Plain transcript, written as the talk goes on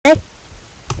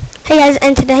Hey guys,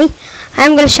 and today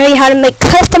I'm going to show you how to make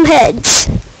custom heads.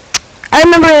 I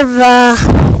remember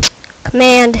the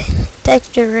command. It's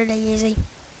actually really easy.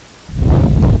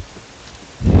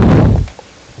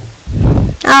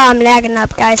 Oh, I'm lagging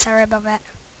up, guys. Sorry about that.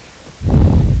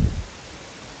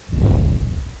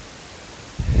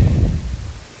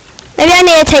 Maybe I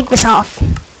need to take this off.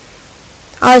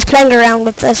 I was playing around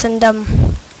with this and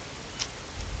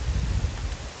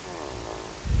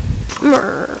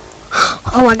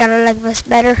oh, I gotta like this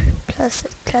better. Plus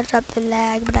it cuts up the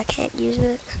lag, but I can't use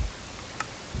it.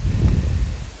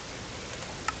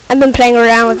 I've been playing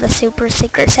around with the super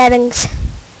secret settings.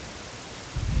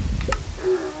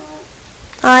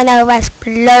 Oh no, that's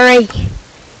blurry.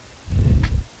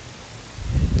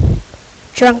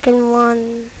 Drunken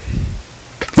one.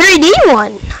 3D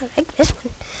one. I like this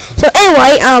one. So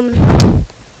anyway,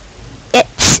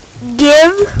 it's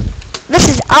give. This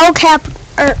is all cap.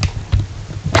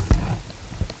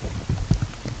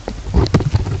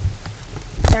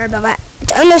 Sorry about that.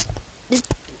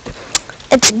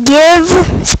 It's give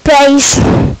space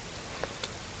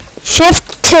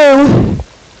shift 2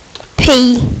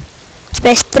 P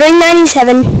space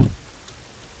 397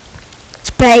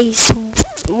 space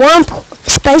 1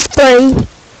 space 3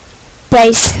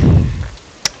 space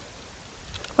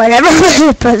whatever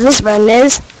this one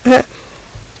is.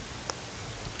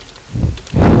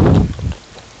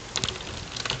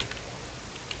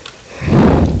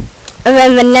 And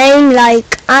then the name,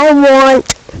 like, I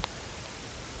want,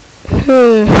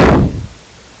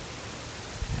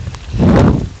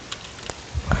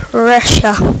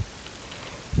 Russia.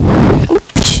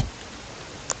 Oops.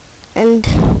 And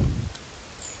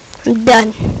I'm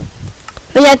done.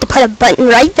 But you have to put a button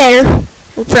right there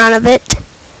in front of it.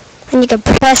 And you can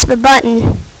press the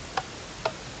button.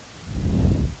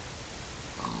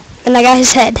 And I got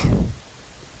his head.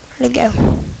 Where'd it go?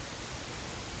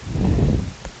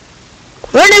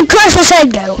 Where did Crusher's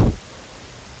head go?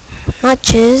 Not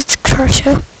just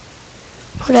Crusher.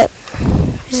 Hold up.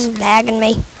 This is lagging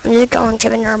me. I'm just going to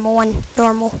the normal one.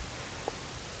 Normal.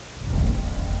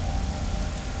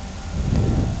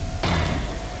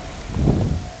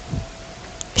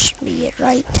 Should be it,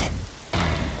 right?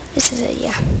 This is it,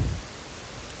 yeah.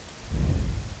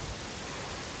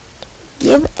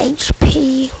 Give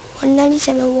HP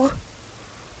 197 1.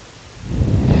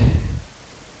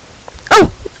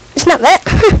 It's not that.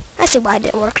 I see why it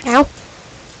didn't work now.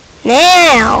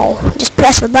 Now, just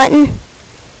press the button.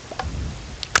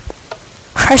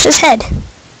 Crush his head.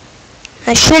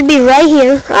 I should be right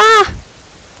here. Ah!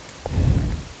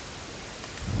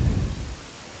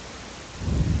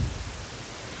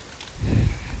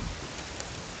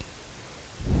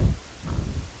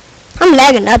 I'm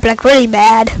lagging up like really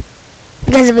bad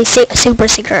because of these super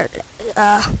secret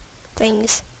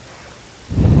things.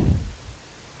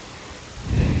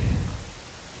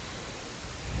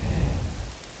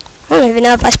 I don't even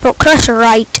know if I spelled Crusher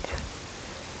right.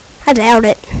 I doubt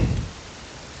it.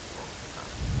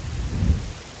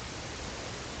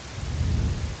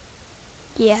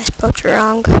 Yeah, I spelled it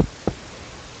wrong.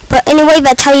 But anyway,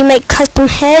 that's how you make custom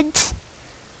heads.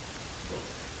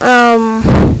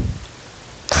 Oh,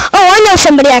 I know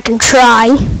somebody I can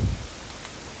try.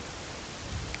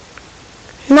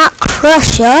 Not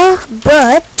Crusher,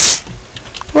 but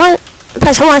what?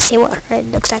 Plus, I want to see what it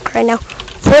looks like right now.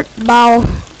 Football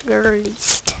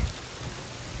released.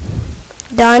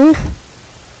 Done.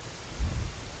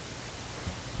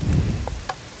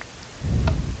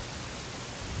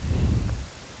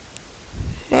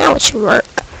 Now it should work.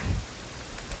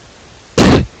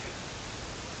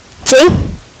 See?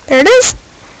 There it is.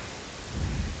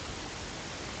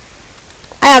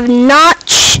 I have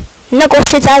Notch Knuckles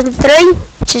 2003,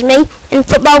 which is me, and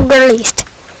football released.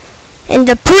 And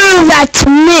to prove that's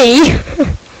me,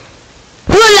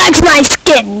 who likes my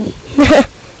skin?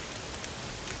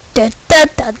 Da, da,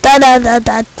 da, da, da, da,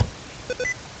 da.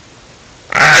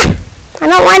 I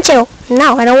don't want you.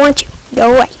 No, I don't want you.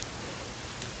 Go away.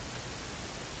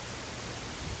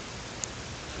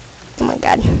 Oh my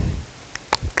god.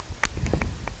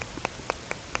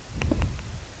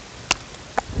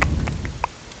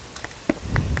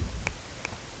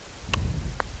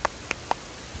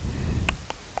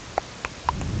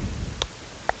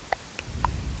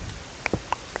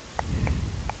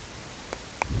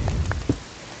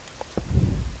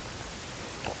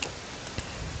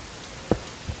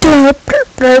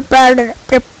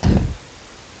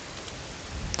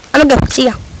 I'm gonna go. See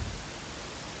ya.